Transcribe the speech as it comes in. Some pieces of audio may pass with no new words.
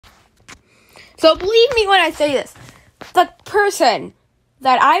So believe me when I say this. The person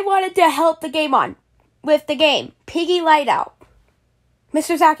that I wanted to help the game with the game, Piggy Lightout,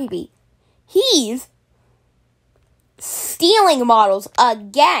 Mr. Zakibi, he's stealing models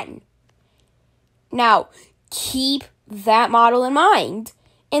again. Now, keep that model in mind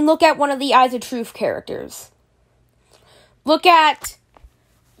and look at one of the Eyes of Truth characters. Look at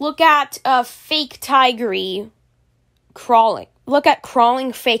fake Tigry crawling. Look at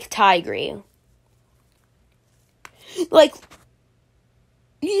crawling fake Tigry. Like,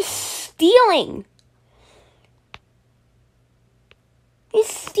 he's stealing. He's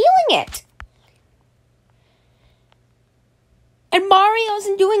stealing it. And Mario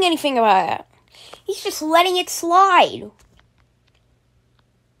isn't doing anything about it. He's just letting it slide.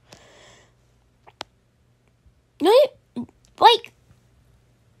 Like,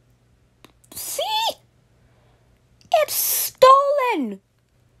 see? It's stolen.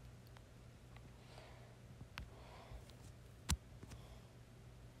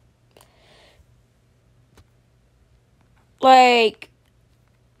 Like,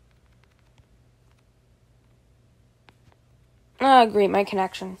 I agree, my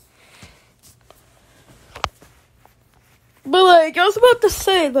connection. But, like, I was about to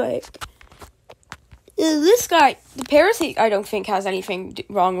say, like, this guy, the Parasite, I don't think has anything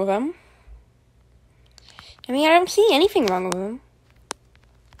wrong with him. I mean, I don't see anything wrong with him.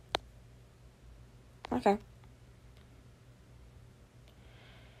 Okay.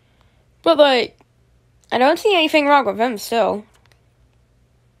 But, like, I don't see anything wrong with him still.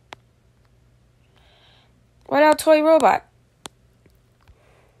 What about Toy Robot?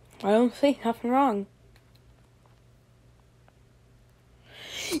 I don't see nothing wrong.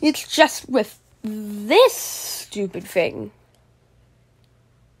 It's just with this stupid thing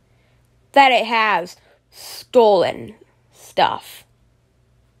that it has stolen stuff.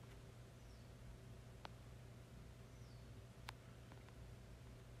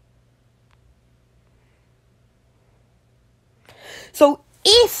 So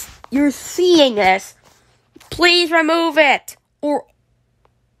if you're seeing this, please remove it. Or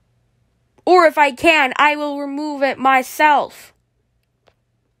if I can, I will remove it myself.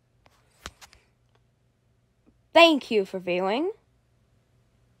 Thank you for viewing.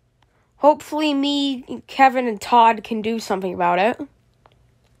 Hopefully me, Kevin, and Todd can do something about it.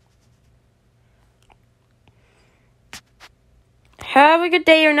 Have a good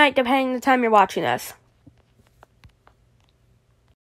day or night, depending on the time you're watching this.